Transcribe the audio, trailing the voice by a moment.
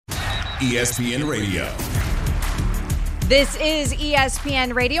ESPN Radio. This is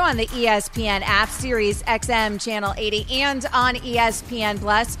ESPN Radio on the ESPN app, Sirius XM Channel 80, and on ESPN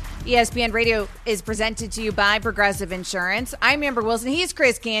Plus. ESPN Radio is presented to you by Progressive Insurance. I'm Amber Wilson. He's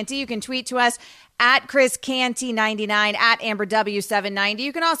Chris Canty. You can tweet to us at Chris Canty99, at AmberW790.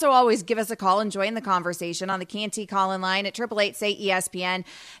 You can also always give us a call and join the conversation on the Canty call-in line at 888-SAY-ESPN.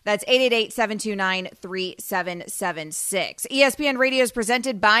 That's 888-729-3776. ESPN Radio is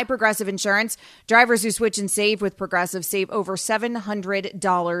presented by Progressive Insurance. Drivers who switch and save with Progressive save over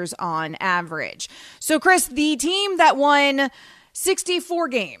 $700 on average. So, Chris, the team that won 64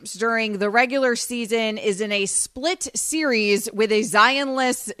 games during the regular season is in a split series with a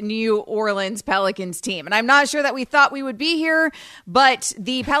Zionless New Orleans Pelicans team. And I'm not sure that we thought we would be here, but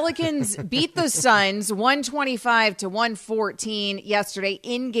the Pelicans beat the Suns 125-114 yesterday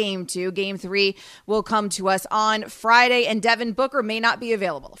in Game 2. Game 3 will come to us on Friday, and Devin Booker may not be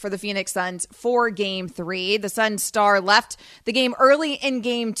available for the Phoenix Suns for Game 3. The Suns star left the game early in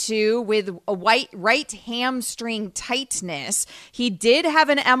Game 2 with a right hamstring tightness. He did have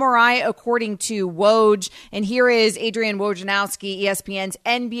an MRI, according to Woj. And here is Adrian Wojnarowski, ESPN's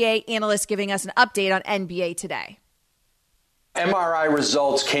NBA analyst, giving us an update on NBA Today. MRI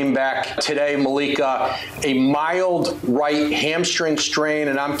results came back today, Malika, a mild right hamstring strain,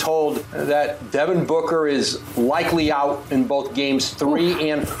 and I'm told that Devin Booker is likely out in both games 3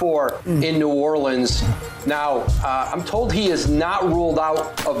 and 4 in New Orleans. Now, I'm told he is not ruled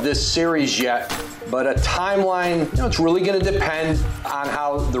out of this series yet, but a timeline, it's really going to depend on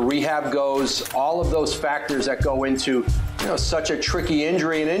how the rehab goes, all of those factors that go into such a tricky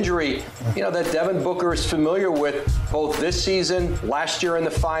injury, an injury, that Devin Booker is familiar with both this season, last year in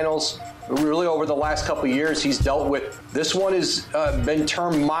the finals, really over the last couple of years he's dealt with. This one has been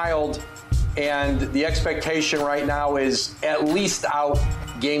termed mild, and the expectation right now is at least out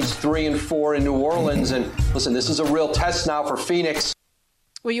games 3 and 4 in New Orleans. And listen, this is a real test now for Phoenix.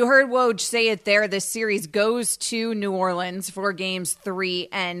 Well, you heard Woj say it there. This series goes to New Orleans for games 3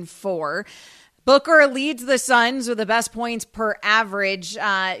 and 4. Booker leads the Suns with the best points per average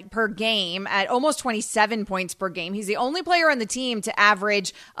per game at almost 27 points per game. He's the only player on the team to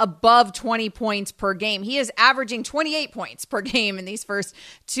average above 20 points per game. He is averaging 28 points per game in these first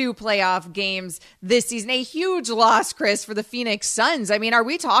 2 playoff games this season. A huge loss, Chris, for the Phoenix Suns. I mean, are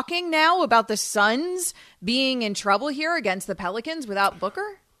we talking now about the Suns being in trouble here against the Pelicans without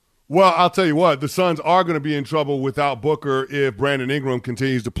Booker? Well, I'll tell you what, the Suns are going to be in trouble without Booker if Brandon Ingram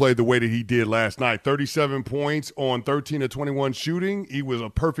continues to play the way that he did last night. 37 points on 13 of 21 shooting. He was a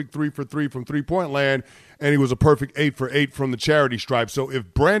perfect 3 for 3 from three-point land, and he was a perfect 8 for 8 from the charity stripe. So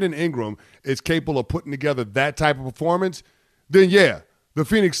if Brandon Ingram is capable of putting together that type of performance, then yeah, the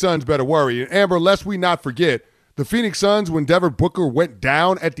Phoenix Suns better worry. And Amber, lest we not forget, the Phoenix Suns, when Devin Booker went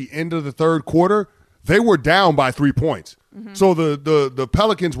down at the end of the third quarter, they were down by 3 points. Mm-hmm. So the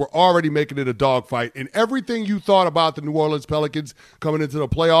Pelicans were already making it a dogfight, and everything you thought about the New Orleans Pelicans coming into the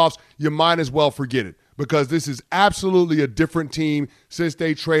playoffs, you might as well forget it, because this is absolutely a different team since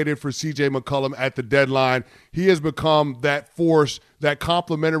they traded for C.J. McCollum at the deadline. He has become that force, that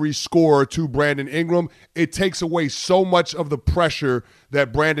complementary scorer to Brandon Ingram. It takes away so much of the pressure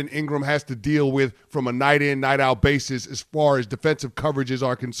that Brandon Ingram has to deal with from a night-in, night-out basis as far as defensive coverages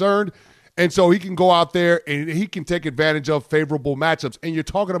are concerned. And so he can go out there and he can take advantage of favorable matchups. And you're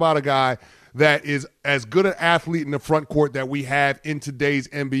talking about a guy that is as good an athlete in the front court that we have in today's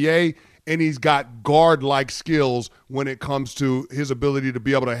NBA, and he's got guard-like skills when it comes to his ability to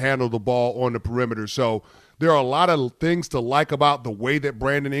be able to handle the ball on the perimeter. So there are a lot of things to like about the way that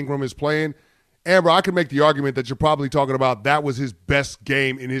Brandon Ingram is playing. Amber, I can make the argument that you're probably talking about that was his best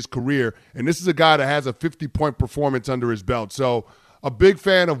game in his career, and this is a guy that has a 50-point performance under his belt. So a big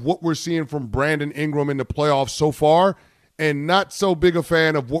fan of what we're seeing from Brandon Ingram in the playoffs so far, and not so big a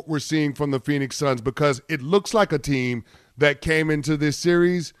fan of what we're seeing from the Phoenix Suns, because it looks like a team that came into this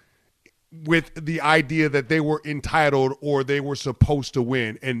series with the idea that they were entitled or they were supposed to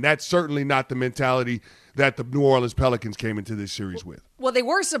win. And that's certainly not the mentality that the New Orleans Pelicans came into this series with. Well, they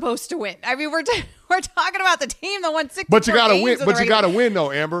were supposed to win. I mean, we're talking about the team that won 64 But you got to win. But you got to win,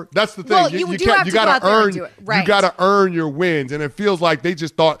 though, Amber. That's the thing. Well, you got to earn. Right. You got to earn your wins, and it feels like they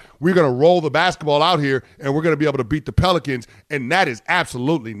just thought we're going to roll the basketball out here and we're going to be able to beat the Pelicans, and that is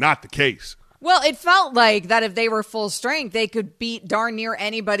absolutely not the case. Well, it felt like that if they were full strength, they could beat darn near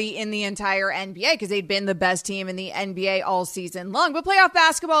anybody in the entire NBA because they'd been the best team in the NBA all season long. But playoff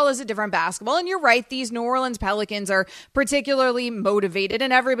basketball is a different basketball. And you're right, these New Orleans Pelicans are particularly motivated,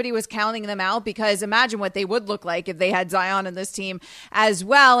 and everybody was counting them out because imagine what they would look like if they had Zion in this team as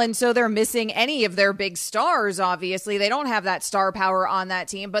well. And so they're missing any of their big stars, obviously. They don't have that star power on that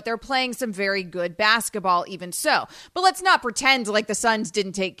team, but they're playing some very good basketball even so. But let's not pretend like the Suns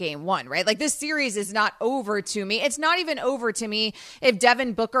didn't take game one, right? Like this series is not over to me. It's not even over to me if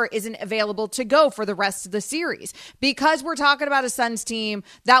Devin Booker isn't available to go for the rest of the series, because we're talking about a Suns team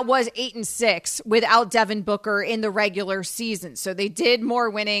that was 8-6 without Devin Booker in the regular season. So they did more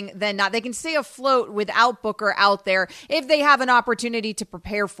winning than not. They can stay afloat without Booker out there if they have an opportunity to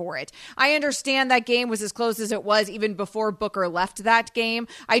prepare for it. I understand that game was as close as it was even before Booker left that game.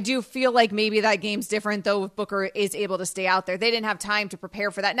 I do feel like maybe that game's different though if Booker is able to stay out there. They didn't have time to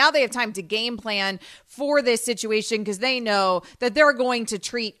prepare for that. Now they have time to game plan for this situation because they know that they're going to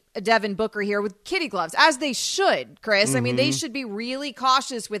treat Devin Booker here with kitty gloves, as they should, Chris. I mean, they should be really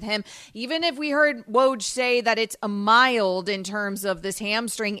cautious with him. Even if we heard Woj say that it's a mild in terms of this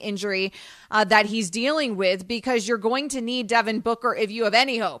hamstring injury that he's dealing with, because you're going to need Devin Booker if you have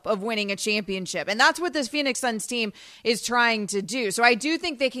any hope of winning a championship. And that's what this Phoenix Suns team is trying to do. So I do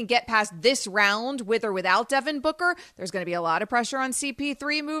think they can get past this round with or without Devin Booker. There's going to be a lot of pressure on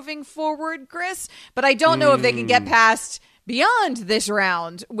CP3 moving forward, Chris. But I don't know if they can get past beyond this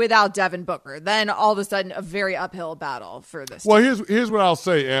round without Devin Booker. Then all of a sudden a very uphill battle for this Well, team. here's what I'll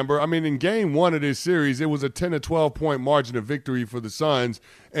say, Amber. I mean, in game one of this series, it was a 10 to 12 point margin of victory for the Suns.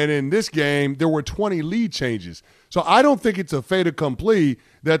 And in this game, there were 20 lead changes. So I don't think it's a fait accompli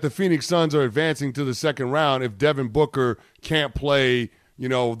that the Phoenix Suns are advancing to the second round if Devin Booker can't play, you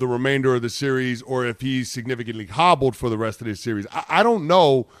know, the remainder of the series, or if he's significantly hobbled for the rest of this series. I don't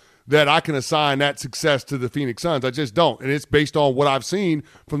know that I can assign that success to the Phoenix Suns. I just don't. And it's based on what I've seen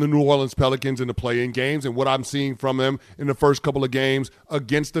from the New Orleans Pelicans in the play-in games and what I'm seeing from them in the first couple of games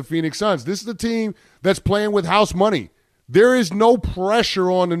against the Phoenix Suns. This is a team that's playing with house money. There is no pressure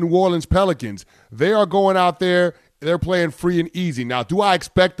on the New Orleans Pelicans. They are going out there, they're playing free and easy. Now, do I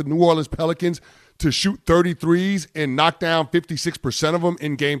expect the New Orleans Pelicans to shoot 33s and knock down 56% of them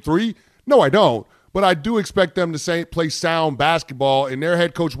in game three? No, I don't. But I do expect them to play sound basketball, and their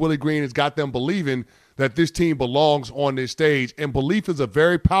head coach, Willie Green, has got them believing that this team belongs on this stage. And belief is a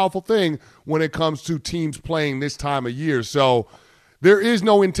very powerful thing when it comes to teams playing this time of year. So there is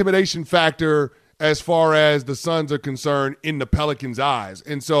no intimidation factor as far as the Suns are concerned in the Pelicans' eyes.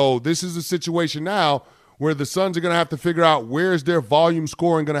 And so this is a situation now where the Suns are going to have to figure out where's their volume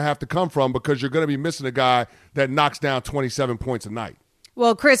scoring going to have to come from, because you're going to be missing a guy that knocks down 27 points a night.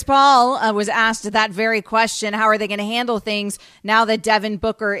 Well, Chris Paul was asked that very question. How are they going to handle things now that Devin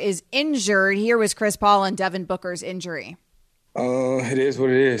Booker is injured? Here was Chris Paul on Devin Booker's injury. It is what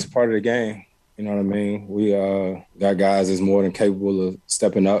it is, part of the game. You know what I mean? We got guys that's more than capable of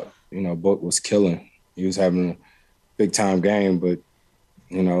stepping up. You know, Book was killing. He was having a big-time game, but,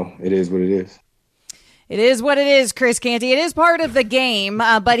 you know, it is what it is. It is what it is, Chris Canty. It is part of the game,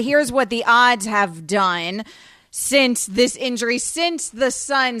 but here's what the odds have done since this injury, since the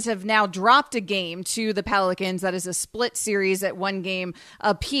Suns have now dropped a game to the Pelicans. That is a split series at 1 game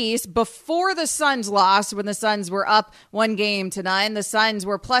apiece. Before the Suns lost, when the Suns were up 1-0, the Suns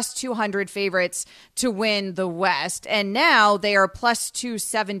were plus 200 favorites to win the West. And now they are plus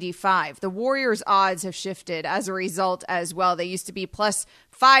 275. The Warriors' odds have shifted as a result as well. They used to be plus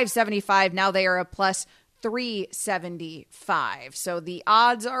 575. Now they are a plus 375. So the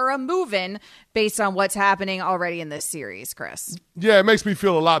odds are a moving based on what's happening already in this series, Chris. Yeah, it makes me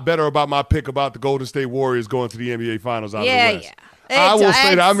feel a lot better about my pick about the Golden State Warriors going to the NBA Finals out of the West. I will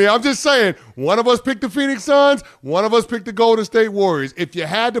say that. I mean, I'm just saying, one of us picked the Phoenix Suns, one of us picked the Golden State Warriors. If you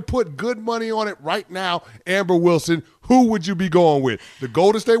had to put good money on it right now, Amber Wilson, who would you be going with? The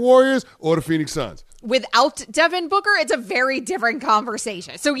Golden State Warriors or the Phoenix Suns? Without Devin Booker, it's a very different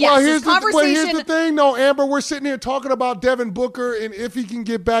conversation. So, yes, here's the thing, though, Amber. We're sitting here talking about Devin Booker and if he can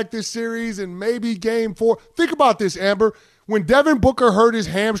get back this series and maybe game 4. Think about this, Amber. When Devin Booker hurt his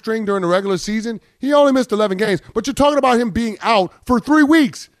hamstring during the regular season, he only missed 11 games. But you're talking about him being out for 3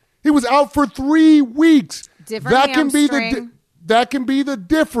 weeks. He was out for 3 weeks. Different hamstring. That can be the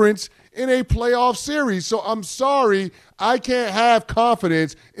difference in a playoff series. So I'm sorry, I can't have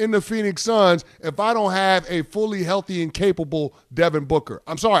confidence in the Phoenix Suns if I don't have a fully healthy and capable Devin Booker.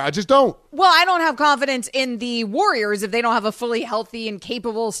 I'm sorry, I just don't. Well, I don't have confidence in the Warriors if they don't have a fully healthy and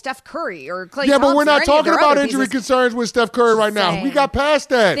capable Steph Curry or Klay Thompson. Yeah, but we're not talking about injury concerns with Steph Curry right now. We got past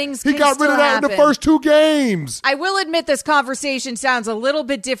that. He got rid of that in the first 2 games. I will admit this conversation sounds a little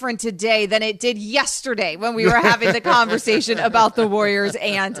bit different today than it did yesterday when we were having the conversation about the Warriors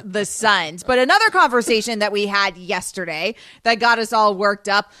and the Suns. But another conversation that we had yesterday that got us all worked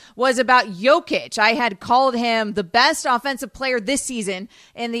up was about Jokic. I had called him the best offensive player this season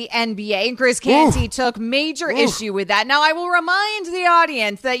in the NBA, and Chris Canty took major issue with that. Now, I will remind the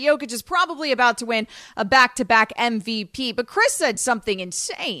audience that Jokic is probably about to win a back-to-back MVP, but Chris said something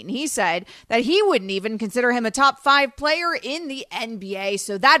insane. He said that he wouldn't even consider him a top 5 player in the NBA.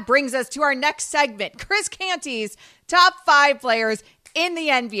 So that brings us to our next segment, Chris Canty's top 5 players in the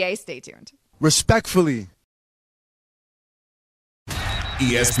NBA. Stay tuned. Respectfully.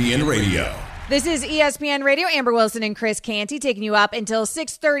 ESPN Radio. This is ESPN Radio. Amber Wilson and Chris Canty taking you up until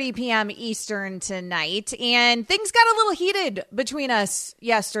 6:30 p.m. Eastern tonight. And things got a little heated between us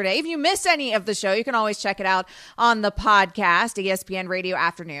yesterday. If you miss any of the show, you can always check it out on the podcast, ESPN Radio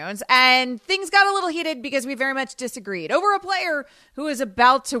Afternoons. And things got a little heated because we very much disagreed over a player who is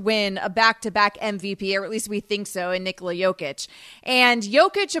about to win a back-to-back MVP, or at least we think so, in Nikola Jokic. And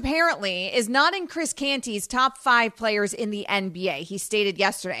Jokic apparently is not in Chris Canty's top 5 players in the NBA, he stated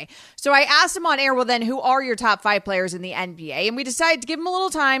yesterday. So I asked him on air, well then, who are your top 5 players in the NBA? And we decided to give him a little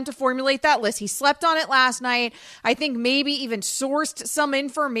time to formulate that list. He slept on it last night. I think maybe even sourced some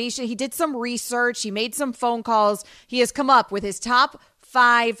information. He did some research. He made some phone calls. He has come up with his top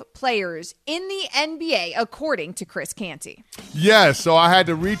 5 players in the NBA, according to Chris Canty. Yes, so I had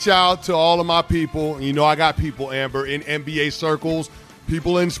to reach out to all of my people. You know, I got people, Amber, in NBA circles,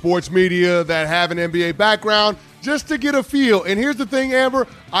 people in sports media that have an NBA background, just to get a feel. And here's the thing, Amber,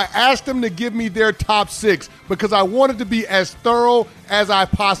 I asked them to give me their top 6 because I wanted to be as thorough as I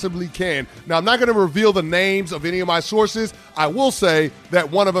possibly can. Now, I'm not going to reveal the names of any of my sources. I will say that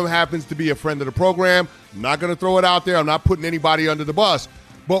one of them happens to be a friend of the program. I'm not going to throw it out there. I'm not putting anybody under the bus.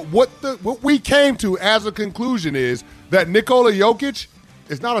 But what we came to as a conclusion is that Nikola Jokic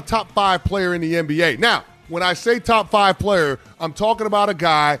is not a top 5 player in the NBA. Now, when I say top 5 player, I'm talking about a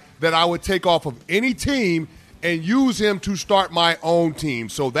guy that I would take off of any team and use him to start my own team.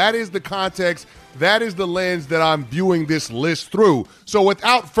 So that is the context. That is the lens that I'm viewing this list through. So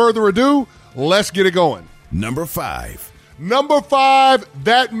without further ado, let's get it going. Number 5. Number 5,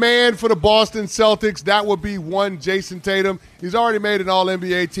 that man for the Boston Celtics. That would be one Jason Tatum. He's already made an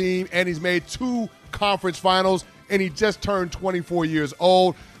All-NBA team, and he's made 2 conference finals, and he just turned 24 years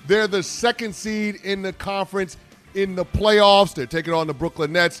old. They're the 2nd seed in the conference in the playoffs. They're taking on the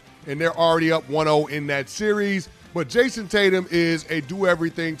Brooklyn Nets, and they're already up 1-0 in that series. But Jason Tatum is a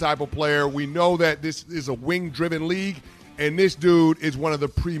do-everything type of player. We know that this is a wing-driven league, and this dude is one of the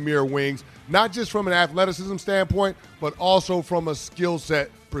premier wings, not just from an athleticism standpoint, but also from a skill set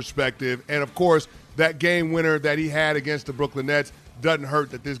perspective. And, of course, that game winner that he had against the Brooklyn Nets doesn't hurt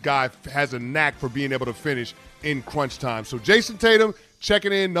that this guy has a knack for being able to finish in crunch time. So Jason Tatum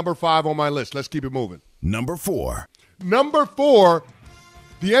checking in, number 5 on my list. Let's keep it moving. Number 4. Number 4,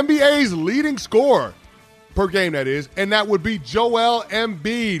 the NBA's leading scorer per game, that is, and that would be Joel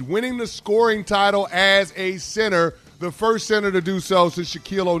Embiid, winning the scoring title as a center, the first center to do so since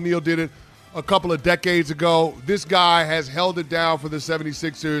Shaquille O'Neal did it a couple of decades ago. This guy has held it down for the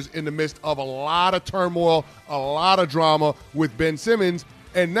 76ers in the midst of a lot of turmoil, a lot of drama with Ben Simmons,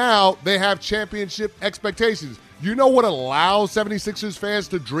 and now they have championship expectations. You know what allows 76ers fans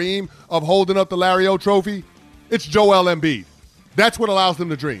to dream of holding up the Larry O trophy? It's Joel Embiid. That's what allows them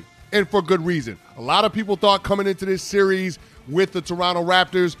to dream, and for good reason. A lot of people thought coming into this series with the Toronto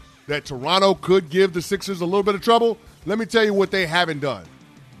Raptors that Toronto could give the Sixers a little bit of trouble. Let me tell you what they haven't done,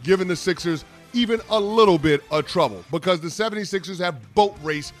 giving the Sixers even a little bit of trouble, because the 76ers have boat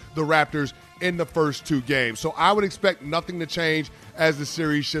raced the Raptors in the first 2 games. So I would expect nothing to change as the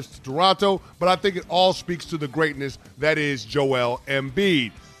series shifts to Toronto, but I think it all speaks to the greatness that is Joel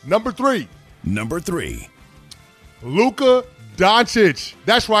Embiid. Number 3. Number 3. Luka Doncic.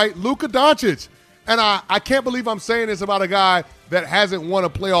 That's right, Luka Doncic. And I can't believe I'm saying this about a guy that hasn't won a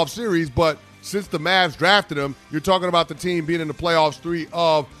playoff series, but since the Mavs drafted him, you're talking about the team being in the playoffs 3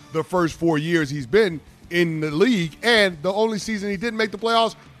 of the first 4 years he's been in the league, and the only season he didn't make the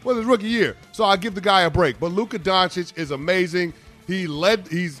playoffs was his rookie year. So I'll give the guy a break. But Luka Doncic is amazing.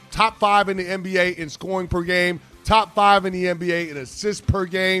 He's top 5 in the NBA in scoring per game, top 5 in the NBA in assists per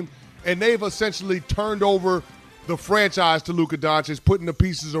game, and they've essentially turned over the franchise to Luka Doncic, putting the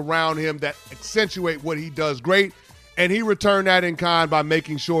pieces around him that accentuate what he does great. And he returned that in kind by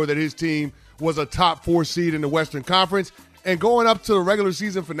making sure that his team was a top 4 seed in the Western Conference. And going up to the regular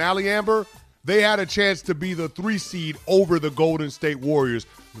season finale, Amber, they had a chance to be the 3 seed over the Golden State Warriors.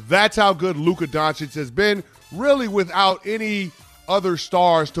 That's how good Luka Doncic has been, really without any other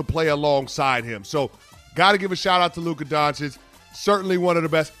stars to play alongside him. So got to give a shout out to Luka Doncic. Certainly one of the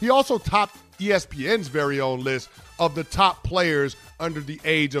best. He also topped ESPN's very own list of the top players under the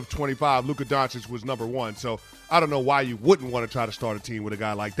age of 25. Luka Doncic was number 1. So I don't know why you wouldn't want to try to start a team with a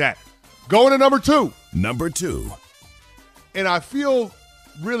guy like that. Going to number 2. Number 2. And I feel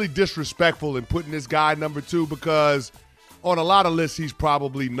really disrespectful in putting this guy number 2 because on a lot of lists he's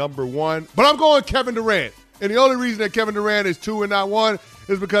probably number 1. But I'm going Kevin Durant. And the only reason that Kevin Durant is 2 and not 1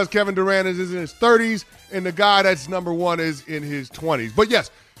 is because Kevin Durant is in his 30s and the guy that's number 1 is in his 20s. But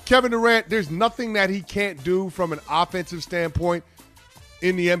yes, Kevin Durant, there's nothing that he can't do from an offensive standpoint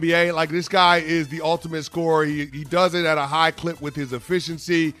in the NBA. Like, this guy is the ultimate scorer. He does it at a high clip with his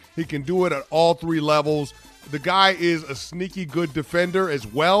efficiency. He can do it at all 3 levels. The guy is a sneaky good defender as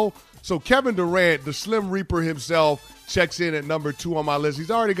well. So Kevin Durant, the Slim Reaper himself, checks in at number 2 on my list.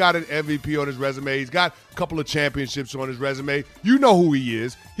 He's already got an MVP on his resume. He's got a couple of championships on his resume. You know who he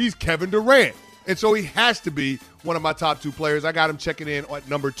is. He's Kevin Durant. And so he has to be one of my top 2 players. I got him checking in at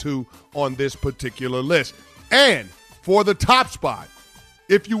number 2 on this particular list. And for the top spot,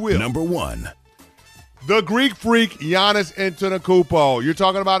 if you will. Number 1. The Greek Freak, Giannis Antetokounmpo. You're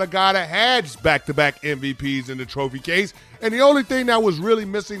talking about a guy that had back-to-back MVPs in the trophy case, and the only thing that was really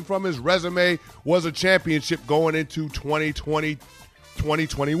missing from his resume was a championship going into 2020,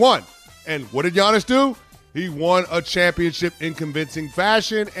 2021. And what did Giannis do? He won a championship in convincing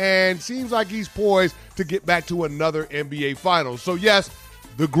fashion and seems like he's poised to get back to another NBA Finals. So, yes,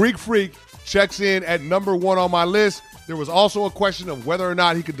 the Greek Freak checks in at number 1 on my list. There was also a question of whether or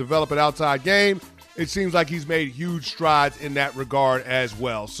not he could develop an outside game. It seems like he's made huge strides in that regard as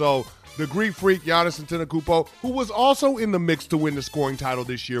well. So the Greek Freak, Giannis Antetokounmpo, who was also in the mix to win the scoring title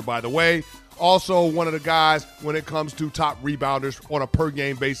this year, by the way, also one of the guys when it comes to top rebounders on a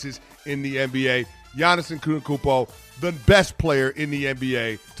per-game basis in the NBA. Giannis Antetokounmpo, the best player in the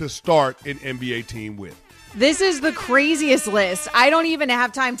NBA to start an NBA team with. This is the craziest list. I don't even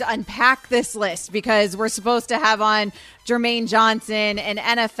have time to unpack this list because we're supposed to have on Jermaine Johnson, an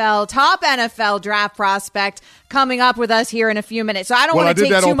top NFL draft prospect, coming up with us here in a few minutes. So I don't want to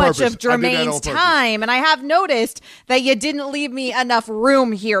take too much of Jermaine's time. And I have noticed that you didn't leave me enough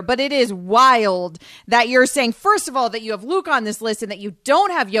room here. But it is wild that you're saying, first of all, that you have Luka on this list and that you don't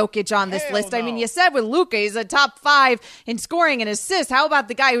have Jokic on this list. No. I mean, you said with Luka, he's a top 5 in scoring and assists. How about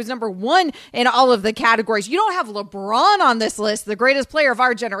the guy who's number 1 in all of the categories? You don't have LeBron on this list, the greatest player of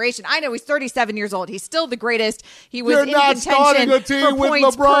our generation. I know he's 37 years old. He's still the greatest. He was in contention starting a team with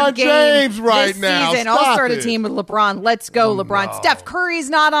LeBron James right now. I'll start a team with LeBron. Let's go, LeBron. No. Steph Curry's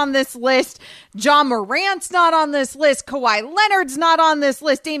not on this list. John Morant's not on this list. Kawhi Leonard's not on this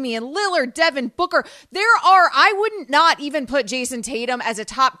list. Damian Lillard, Devin Booker. I wouldn't not even put Jason Tatum as a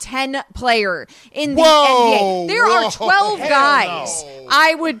top 10 player in the NBA. There are 12 guys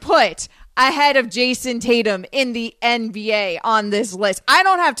I would put ahead of Jason Tatum in the NBA on this list. I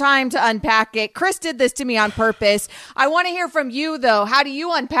don't have time to unpack it. Chris did this to me on purpose. I want to hear from you, though. How do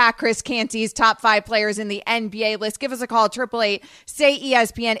you unpack Chris Canty's top 5 players in the NBA list? Give us a call,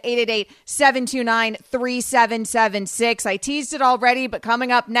 888-SAY-ESPN, 888-729-3776. I teased it already, but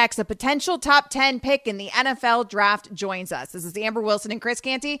coming up next, a potential top 10 pick in the NFL draft joins us. This is Amber Wilson and Chris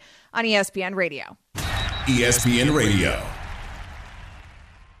Canty on ESPN Radio. ESPN Radio.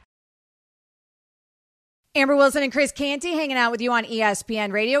 Amber Wilson and Chris Canty hanging out with you on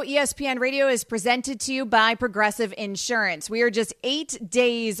ESPN Radio. ESPN Radio is presented to you by Progressive Insurance. We are just 8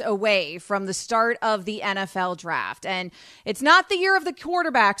 days away from the start of the NFL draft. And it's not the year of the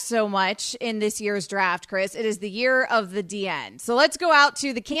quarterback so much in this year's draft, Chris. It is the year of the DN. So let's go out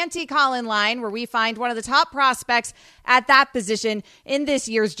to the Canty call-in line where we find one of the top prospects at that position in this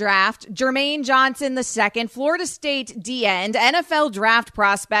year's draft, Jermaine Johnson II, Florida State D-end, NFL draft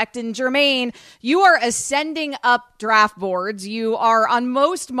prospect. And Jermaine, you are ascending up draft boards. You are on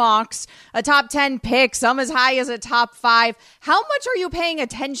most mocks a top 10 pick, some as high as a top 5. How much are you paying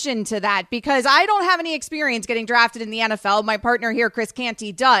attention to that? Because I don't have any experience getting drafted in the NFL. My partner here, Chris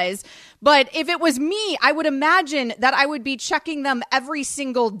Canty, does. But if it was me, I would imagine that I would be checking them every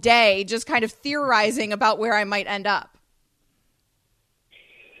single day, just kind of theorizing about where I might end up.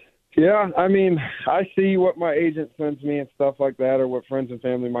 Yeah, I mean, I see what my agent sends me and stuff like that, or what friends and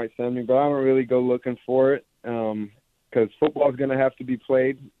family might send me, but I don't really go looking for it. because football is going to have to be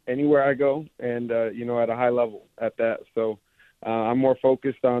played anywhere I go, and at a high level at that. So I'm more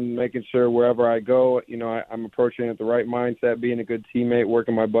focused on making sure wherever I go, I'm approaching it with the right mindset, being a good teammate,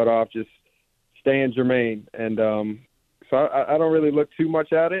 working my butt off, just staying Jermaine. And so I don't really look too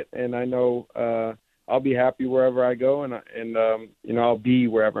much at it, and I know I'll be happy wherever I go, and I'll be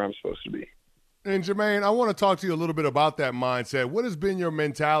wherever I'm supposed to be. And Jermaine, I want to talk to you a little bit about that mindset. What has been your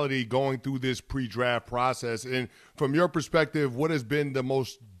mentality going through this pre-draft process? And from your perspective, what has been the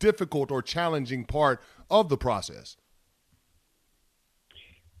most difficult or challenging part of the process?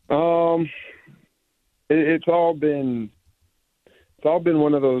 It's all been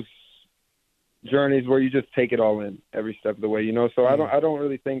one of those journeys where you just take it all in every step of the way, So I don't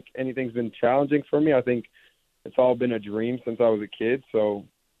really think anything's been challenging for me. I think it's all been a dream since I was a kid. So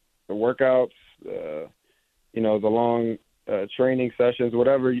the workouts, the long training sessions,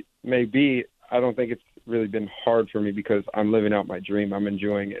 whatever it may be, I don't think it's really been hard for me because I'm living out my dream. I'm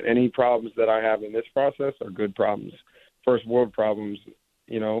enjoying it. Any problems that I have in this process are good problems, first world problems,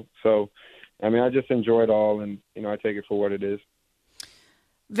 So, I just enjoy it all, and, I take it for what it is.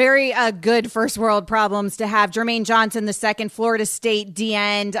 Very good first world problems to have. Jermaine Johnson, the second Florida State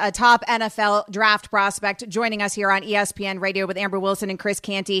D-end, a top NFL draft prospect, joining us here on ESPN Radio with Amber Wilson and Chris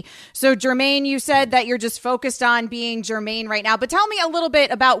Canty. So, Jermaine, you said that you're just focused on being Jermaine right now, but tell me a little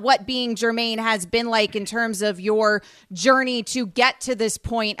bit about what being Jermaine has been like in terms of your journey to get to this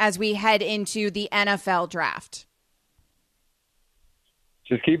point as we head into the NFL draft.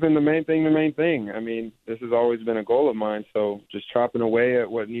 Just keeping the main thing. This has always been a goal of mine. So just chopping away at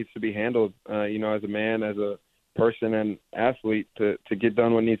what needs to be handled, as a man, as a person and athlete to get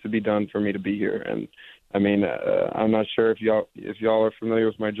done what needs to be done for me to be here. And I'm not sure if y'all are familiar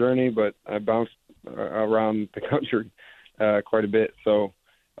with my journey, but I bounced around the country quite a bit. So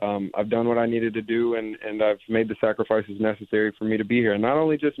I've done what I needed to do, and I've made the sacrifices necessary for me to be here. And not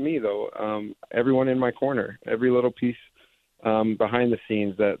only just me, though, everyone in my corner, every little piece behind the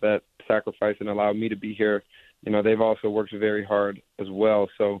scenes that sacrifice and allowed me to be here, they've also worked very hard as well.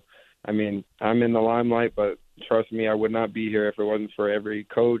 So, I'm in the limelight, but trust me, I would not be here if it wasn't for every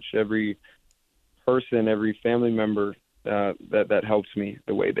coach, every person, every family member that helps me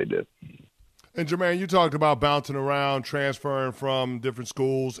the way they did. And Jermaine, you talked about bouncing around, transferring from different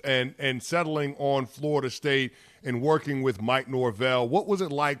schools, and settling on Florida State and working with Mike Norvell. What was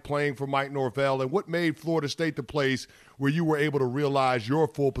it like playing for Mike Norvell, and what made Florida State the place where you were able to realize your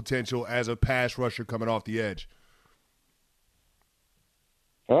full potential as a pass rusher coming off the edge?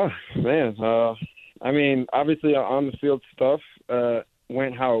 Oh, man. Obviously on the field stuff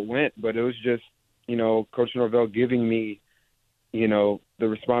went how it went, but it was just, Coach Norvell giving me, the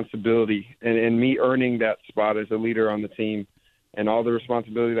responsibility and me earning that spot as a leader on the team and all the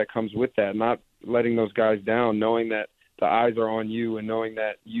responsibility that comes with that, not letting those guys down, knowing that the eyes are on you and knowing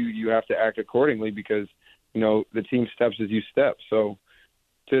that you have to act accordingly because, the team steps as you step. So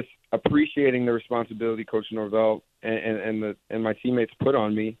just appreciating the responsibility Coach Norvell and my teammates put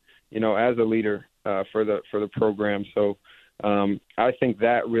on me, as a leader for the program. So I think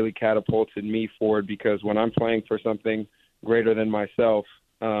that really catapulted me forward because when I'm playing for something greater than myself,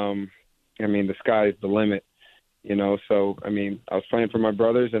 the sky is the limit, So, I was playing for my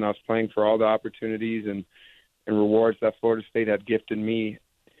brothers and I was playing for all the opportunities and rewards that Florida State had gifted me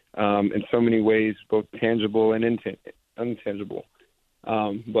in so many ways, both tangible and intangible.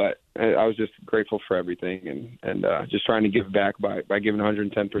 But I was just grateful for everything and just trying to give back by giving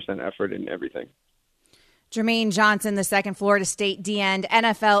 110% effort in everything. Jermaine Johnson, the second Florida State D-end,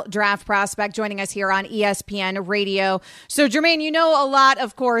 NFL draft prospect, joining us here on ESPN Radio. So, Jermaine, a lot,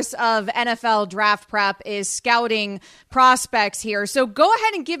 of course, of NFL draft prep is scouting prospects here. So go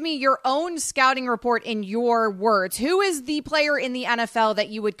ahead and give me your own scouting report in your words. Who is the player in the NFL that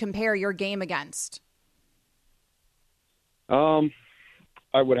you would compare your game against? I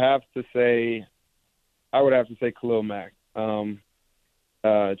would have to say Khalil Mack.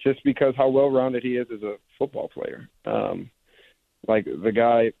 Just because how well-rounded he is as a football player. The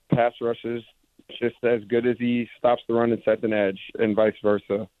guy pass rushes just as good as he stops the run and sets an edge, and vice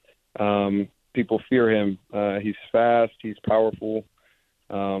versa. People fear him. He's fast. He's powerful,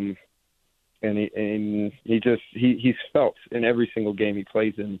 and he's felt in every single game he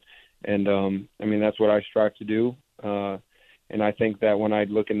plays in. And that's what I strive to do. And I think that when I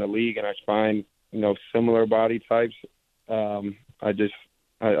look in the league and I find similar body types,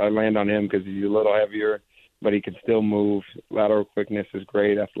 I land on him because he's a little heavier, but he can still move. Lateral quickness is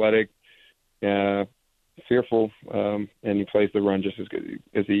great, athletic, fearful, and he plays the run just as good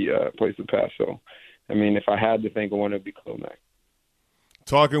as he plays the pass. So, if I had to think of one, it would be Khalil Mack.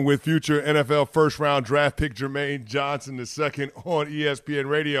 Talking with future NFL first-round draft pick Jermaine Johnson II on ESPN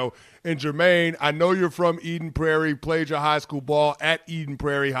Radio. And Jermaine, I know you're from Eden Prairie, played your high school ball at Eden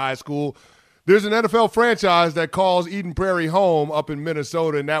Prairie High School. There's an NFL franchise that calls Eden Prairie home up in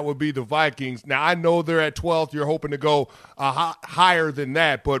Minnesota, and that would be the Vikings. Now, I know they're at 12th. You're hoping to go higher than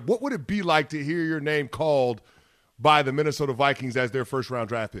that. But what would it be like to hear your name called by the Minnesota Vikings as their first-round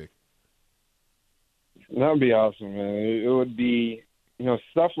draft pick? That would be awesome, man. It would be,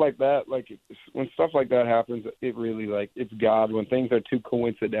 stuff like that. Like, when stuff like that happens, it really, it's God. When things are too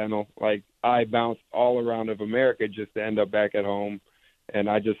coincidental, I bounced all around of America just to end up back at home. And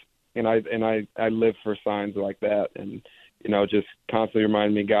I live for signs like that, and just constantly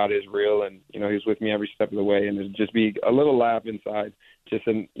remind me God is real, and He's with me every step of the way, and there'd just be a little laugh inside, just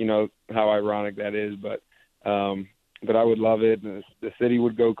in how ironic that is, but I would love it. And the city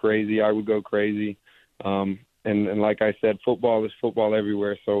would go crazy, I would go crazy, and like I said, football is football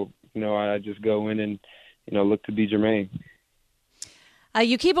everywhere, so I just go in and look to be Jermaine.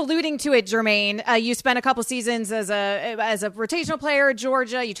 You keep alluding to it, Jermaine. You spent a couple seasons as a rotational player at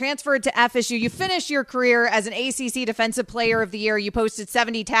Georgia. You transferred to FSU. You finished your career as an ACC Defensive Player of the Year. You posted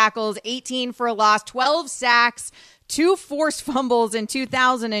 70 tackles, 18 for a loss, 12 sacks, 2 forced fumbles in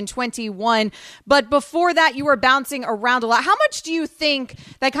 2021. But before that, you were bouncing around a lot. How much do you think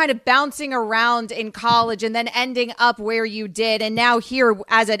that kind of bouncing around in college and then ending up where you did, and now here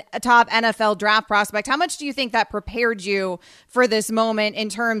as a top NFL draft prospect, how much do you think that prepared you for this moment in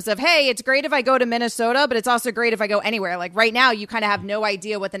terms of, hey, it's great if I go to Minnesota, but it's also great if I go anywhere? Like right now, you kind of have no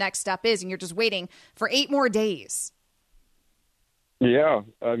idea what the next step is, and you're just waiting for 8 more days. Yeah,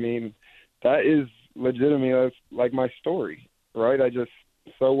 I mean, that is legitimately, that's like my story, right?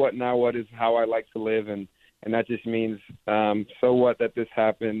 So what now, what is how I like to live, and that just means so what that this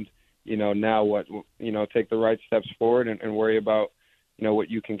happened, now what, take the right steps forward and worry about what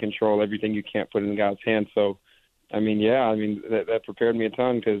you can control. Everything you can't put in God's hands. So that prepared me a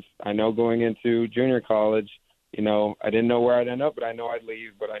ton, because I know going into junior college, I didn't know where I'd end up, but I know I'd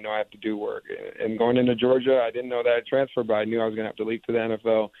leave, but I know I have to do work. And going into Georgia, I didn't know that I'd transfer, but I knew I was going to have to leave to the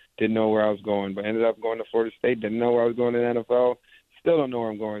NFL. Didn't know where I was going, but ended up going to Florida State. Didn't know where I was going to the NFL. Still don't know where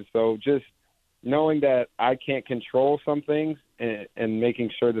I'm going. So just knowing that I can't control some things and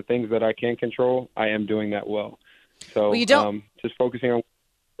making sure the things that I can control, I am doing that well. So you don't... just focusing on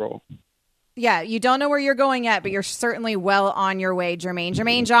control. Yeah, you don't know where you're going yet, but you're certainly well on your way, Jermaine.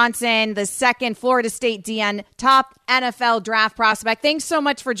 Jermaine Johnson, the second Florida State DN, top NFL draft prospect. Thanks so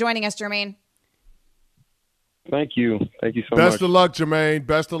much for joining us, Jermaine. Thank you. Thank you so much. Best of luck, Jermaine.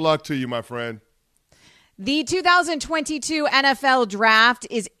 Best of luck to you, my friend. The 2022 NFL Draft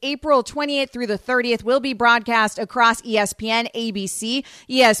is April 28th through the 30th. Will be broadcast across ESPN, ABC,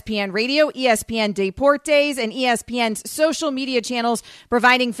 ESPN Radio, ESPN Deportes, and ESPN's social media channels,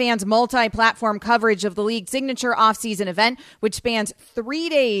 providing fans multi-platform coverage of the league's signature offseason event, which spans 3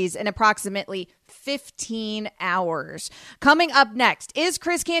 days and approximately 15 hours. Coming up next, is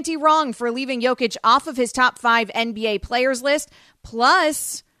Chris Canty wrong for leaving Jokic off of his top 5 NBA players list?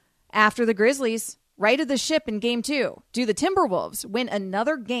 Plus, after the Grizzlies righted the ship in Game 2, do the Timberwolves win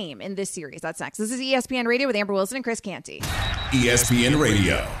another game in this series? That's next. This is ESPN Radio with Amber Wilson and Chris Canty. ESPN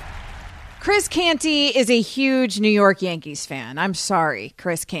Radio. Chris Canty is a huge New York Yankees fan. I'm sorry,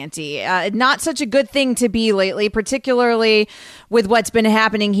 Chris Canty. Not such a good thing to be lately, particularly with what's been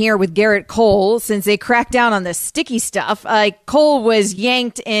happening here with Garrett Cole since they cracked down on the sticky stuff. Cole was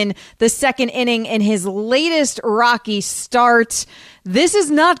yanked in the second inning in his latest Rocky start. This is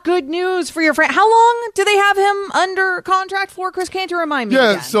not good news for your friend. How long do they have him under contract for, Chris Canty? Remind me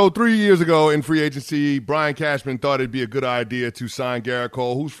again. So 3 years ago in free agency, Brian Cashman thought it'd be a good idea to sign Garrett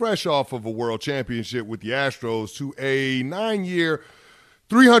Cole, who's fresh off of a world championship with the Astros, to a 9-year,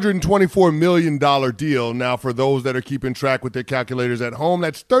 $324 million deal. Now, for those that are keeping track with their calculators at home,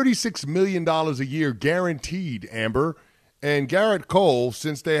 that's $36 million a year guaranteed, Amber. And Garrett Cole,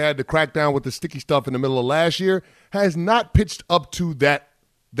 since they had to crack down with the sticky stuff in the middle of last year, has not pitched up to that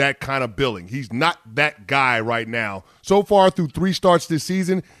kind of billing. He's not that guy right now. So far, through 3 starts this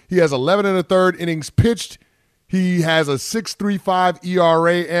season, he has 11 1/3 innings pitched. He has a 6.35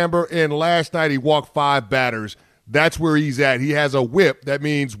 ERA, Amber, and last night he walked 5 batters. That's where he's at. He has a whip. That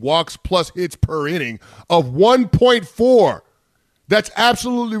means walks plus hits per inning of 1.4. That's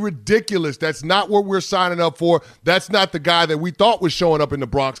absolutely ridiculous. That's not what we're signing up for. That's not the guy that we thought was showing up in the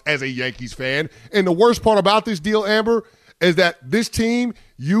Bronx as a Yankees fan. And the worst part about this deal, Amber, is that this team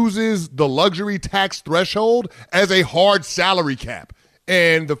uses the luxury tax threshold as a hard salary cap.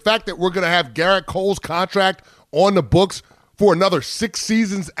 And the fact that we're going to have Garrett Cole's contract on the books for another 6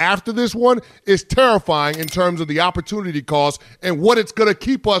 seasons after this one is terrifying in terms of the opportunity cost and what it's going to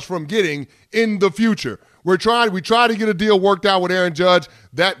keep us from getting in the future. We tried to get a deal worked out with Aaron Judge.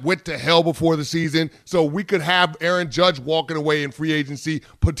 That went to hell before the season, so we could have Aaron Judge walking away in free agency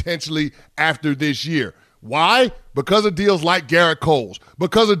potentially after this year. Why? Because of deals like Garrett Coles,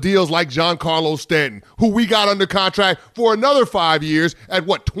 because of deals like Giancarlo Stanton, who we got under contract for another 5 years at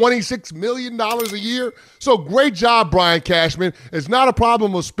 $26 million a year? So great job, Brian Cashman. It's not a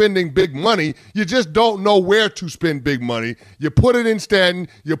problem of spending big money. You just don't know where to spend big money. You put it in Stanton,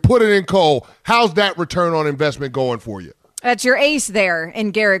 you put it in Cole. How's that return on investment going for you? That's your ace there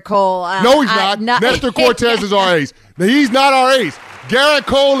in Garrett Cole. No, he's not. Nestor Cortez is our ace. Now, he's not our ace. Garrett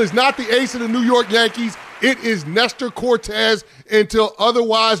Cole is not the ace of the New York Yankees. It is Nestor Cortez until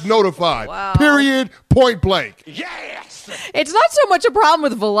otherwise notified. Wow. Period. Point blank. Yes! It's not so much a problem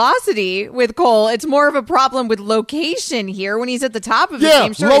with velocity with Cole. It's more of a problem with location here when he's at the top of his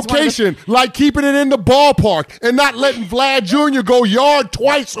game. Sure, location, like keeping it in the ballpark and not letting Vlad Jr. go yard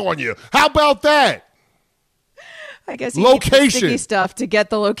twice on you. How about that? I guess he needs the sticky stuff to get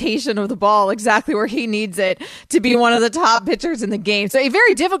the location of the ball exactly where he needs it to be one of the top pitchers in the game. So a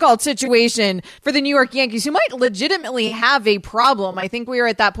very difficult situation for the New York Yankees, who might legitimately have a problem. I think we are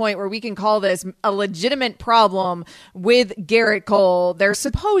at that point where we can call this a legitimate problem with Garrett Cole, their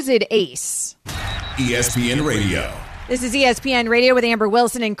supposed ace. ESPN Radio. This is ESPN Radio with Amber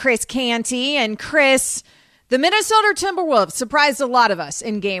Wilson and Chris Canty. And Chris, the Minnesota Timberwolves surprised a lot of us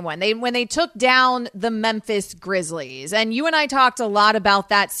in game one when they took down the Memphis Grizzlies. And you and I talked a lot about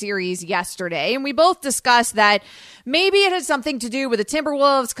that series yesterday, and we both discussed that maybe it had something to do with the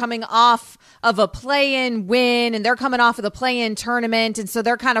Timberwolves coming off of a play-in win, and they're coming off of the play-in tournament, and so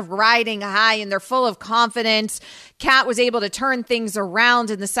they're kind of riding high, and they're full of confidence. Cat was able to turn things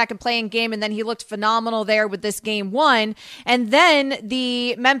around in the second play-in game, and then he looked phenomenal there with this game one. And then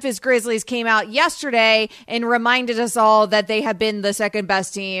the Memphis Grizzlies came out yesterday and reminded us all that they have been the second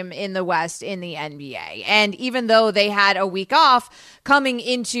best team in the West in the NBA. And even though they had a week off coming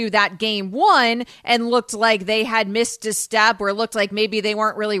into that game one and looked like they had missed a step or looked like maybe they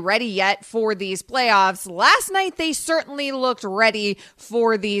weren't really ready yet for these playoffs, last night they certainly looked ready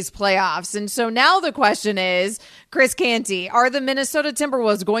for these playoffs. And so now the question is, Chris Canty, are the Minnesota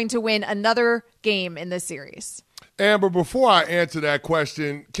Timberwolves going to win another game in this series? Amber, before I answer that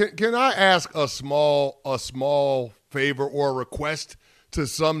question, can I ask a small favor or a request to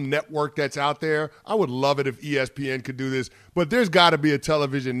some network that's out there? I would love it if ESPN could do this, but there's got to be a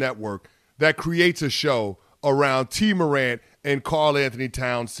television network that creates a show around T. Morant and Karl Anthony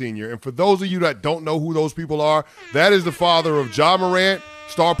Towns Sr. And for those of you that don't know who those people are, that is the father of Ja Morant,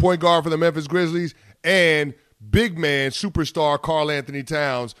 star point guard for the Memphis Grizzlies, and big man superstar Karl Anthony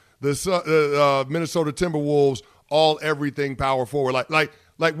Towns, the Minnesota Timberwolves, all everything power forward.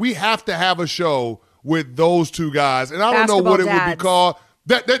 Like we have to have a show with those two guys, and I don't know what it would be called.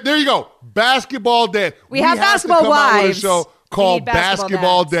 There you go, Basketball Dads. We have Basketball Wives. A show called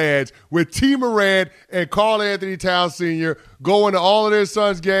Basketball Dads with T. Morant and Karl Anthony Towns Sr. going to all of their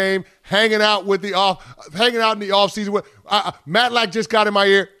sons' game, hanging out in the off season. Matlack just got in my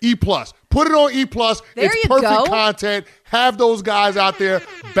ear. E+. Put it on E+. It's perfect content. Have those guys out there.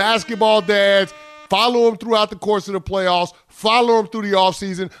 Basketball Dads. Follow them throughout the course of the playoffs. Follow them through the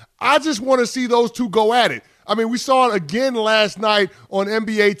offseason. I just want to see those two go at it. I mean, we saw it again last night on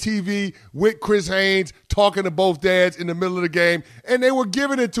NBA TV with Chris Haynes talking to both dads in the middle of the game, and they were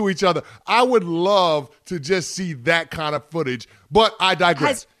giving it to each other. I would love to just see that kind of footage, but I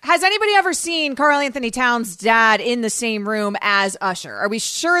digress. Has anybody ever seen Karl Anthony Towns' dad in the same room as Usher? Are we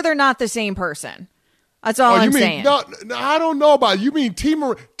sure they're not the same person? That's all I'm saying. No, I don't know about it. You mean T.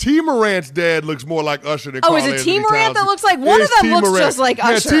 Morant's dad looks more like Usher than Karl Anthony Towns. Oh, is it T. Morant that looks like one of them looks just like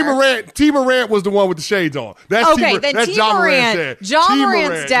Usher? Yeah, T. Morant was the one with the shades on. That's okay, then T. Morant. Ja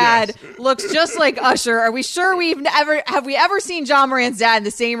Morant's dad looks just like Usher. Are we sure have we ever seen Ja Morant's dad in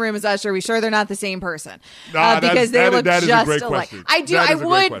the same room as Usher? Are we sure they're not the same person? Because they look just alike.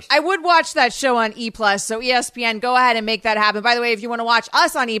 I would watch that show on E+. So ESPN, go ahead and make that happen. By the way, if you want to watch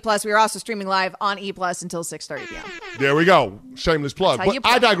us on E+, we are also streaming live on E+ until 6:30 p.m. There we go. Shameless plug. But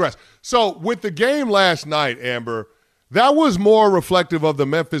I digress. So with the game last night, Amber, that was more reflective of the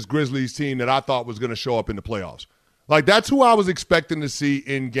Memphis Grizzlies team that I thought was going to show up in the playoffs. Like, that's who I was expecting to see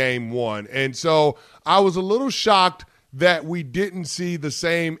in game one. And so I was a little shocked that we didn't see the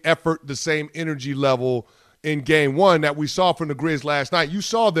same effort, the same energy level in game one that we saw from the Grizz last night. You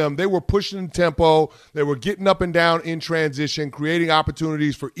saw them. They were pushing the tempo. They were getting up and down in transition, creating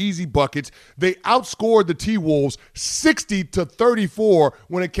opportunities for easy buckets. They outscored the T-Wolves 60-34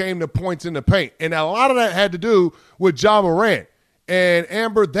 when it came to points in the paint. And a lot of that had to do with Ja Morant. And,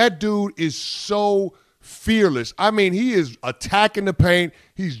 Amber, that dude is so fearless. I mean, he is attacking the paint.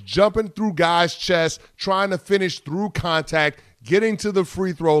 He's jumping through guys' chests, trying to finish through contact, getting to the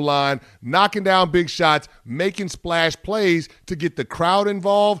free throw line, knocking down big shots, making splash plays to get the crowd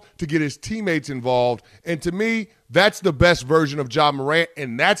involved, to get his teammates involved. And to me, that's the best version of Ja Morant,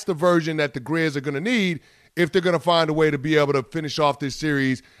 and that's the version that the Grizz are going to need if they're going to find a way to be able to finish off this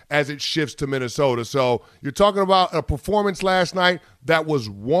series as it shifts to Minnesota. So you're talking about a performance last night that was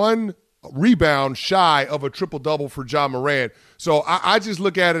one rebound shy of a triple-double for Ja Morant. So I just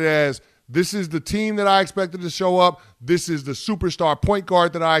look at it as this is the team that I expected to show up. This is the superstar point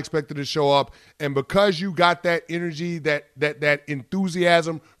guard that I expected to show up. And because you got that energy, that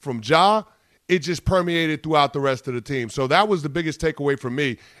enthusiasm from Ja, it just permeated throughout the rest of the team. So that was the biggest takeaway for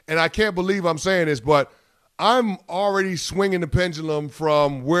me. And I can't believe I'm saying this, but I'm already swinging the pendulum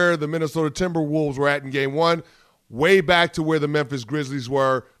from where the Minnesota Timberwolves were at in game one way back to where the Memphis Grizzlies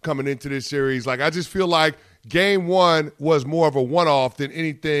were coming into this series. Like, I just feel like game one was more of a one-off than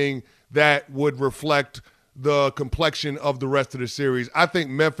anything that would reflect the complexion of the rest of the series. I think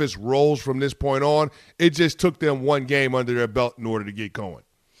Memphis rolls from this point on. It just took them one game under their belt in order to get going.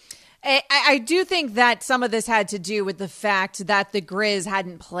 I do think that some of this had to do with the fact that the Grizz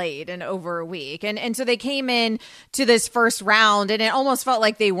hadn't played in over a week. And so they came in to this first round and it almost felt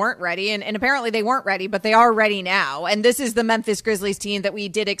like they weren't ready. And apparently they weren't ready, but they are ready now. And this is the Memphis Grizzlies team that we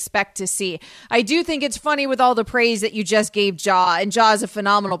did expect to see. I do think it's funny with all the praise that you just gave Ja, and Ja is a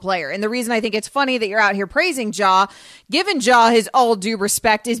phenomenal player. And the reason I think it's funny that you're out here praising Ja, giving Ja his all due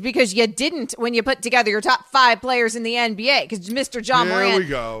respect, is because you didn't when you put together your top 5 players in the NBA, because Mr. Ja Morant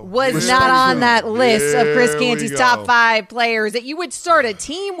was not on that list of Chris Canty's top 5 players that you would start a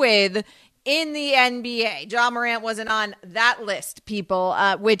team with in the NBA. Ja Morant wasn't on that list, people,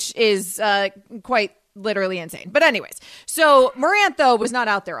 which is quite literally insane. But anyways, so Morant, though, was not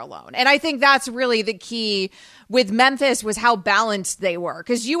out there alone. And I think that's really the key with Memphis, was how balanced they were.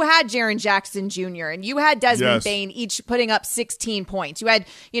 Because you had Jaren Jackson Jr. and you had Desmond Bane each putting up 16 points. You had,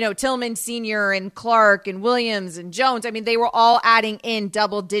 Tillman Sr. and Clark and Williams and Jones. I mean, they were all adding in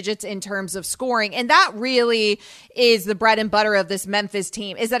double digits in terms of scoring. And that really is the bread and butter of this Memphis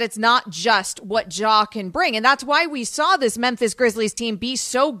team, is that it's not just what Ja can bring. And that's why we saw this Memphis Grizzlies team be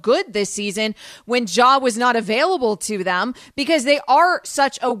so good this season when Ja was not available to them, because they are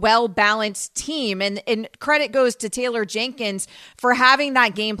such a well-balanced team. And credit goes to Taylor Jenkins for having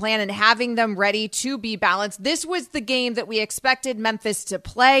that game plan and having them ready to be balanced. This was the game that we expected Memphis to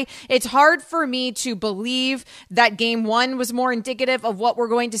play. It's hard for me to believe that game one was more indicative of what we're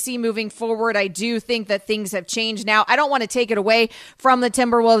going to see moving forward. I do think that things have changed now. I don't want to take it away from the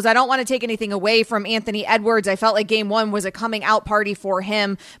Timberwolves. I don't want to take anything away from Anthony Edwards. I felt like game one was a coming out party for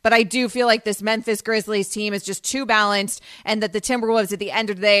him, but I do feel like this Memphis Grizzlies team is just too balanced, and that the Timberwolves at the end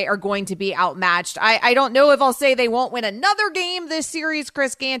of the day are going to be outmatched. I don't know if I'll say they won't win another game this series,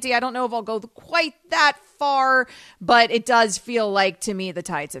 Chris Canty. I don't know if I'll go quite that far, but it does feel like, to me, the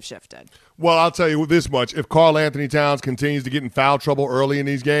tides have shifted. Well, I'll tell you this much. If Karl Anthony Towns continues to get in foul trouble early in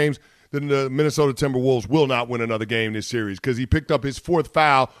these games, then the Minnesota Timberwolves will not win another game this series, because he picked up his 4th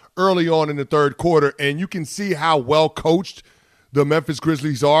foul early on in the third quarter, and you can see how well coached the Memphis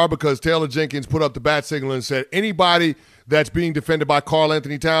Grizzlies are, because Taylor Jenkins put up the bat signal and said, anybody that's being defended by Karl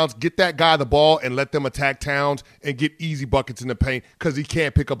Anthony Towns, get that guy the ball and let them attack Towns and get easy buckets in the paint, because he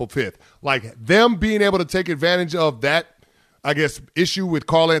can't pick up a 5th. Like, them being able to take advantage of that, I guess, issue with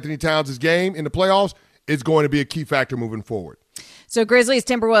Karl Anthony Towns' game in the playoffs is going to be a key factor moving forward. So Grizzlies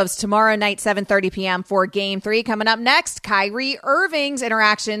Timberwolves tomorrow night, 7:30 p.m. for Game 3. Coming up next, Kyrie Irving's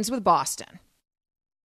interactions with Boston.